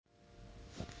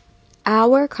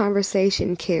Our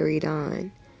conversation carried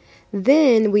on.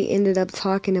 Then we ended up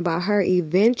talking about her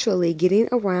eventually getting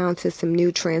around to some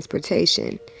new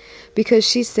transportation because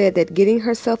she said that getting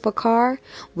herself a car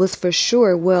was for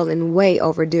sure well and way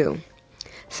overdue.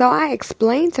 So I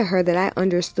explained to her that I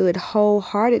understood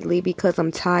wholeheartedly because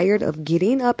I'm tired of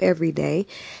getting up every day,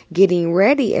 getting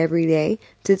ready every day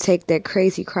to take that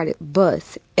crazy crowded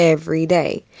bus every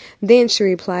day. Then she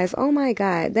replies, "Oh my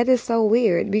God, that is so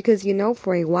weird because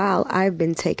for a while I've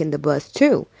been taking the bus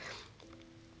too."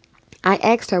 I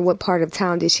asked her what part of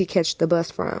town did she catch the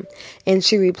bus from, and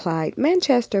she replied,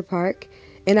 "Manchester Park."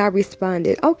 And I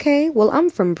responded, "Okay, well,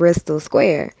 I'm from Bristol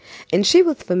Square." And she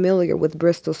was familiar with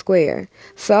Bristol Square.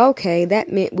 So, okay,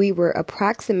 that meant we were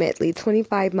approximately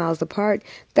 25 miles apart,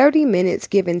 30 minutes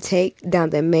give and take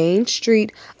down the main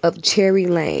street of Cherry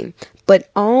Lane, but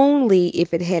only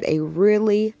if it had a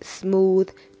really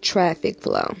smooth traffic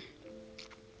flow.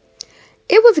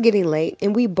 It was getting late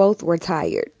and we both were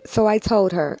tired, so I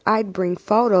told her I'd bring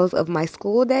photos of my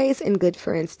school days and good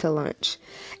friends to lunch,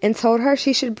 and told her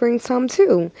she should bring some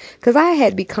too, because I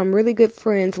had become really good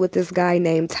friends with this guy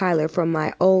named Tyler from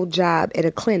my old job at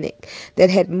a clinic that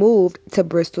had moved to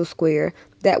Bristol Square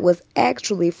that was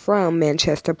actually from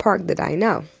Manchester Park that I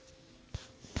know.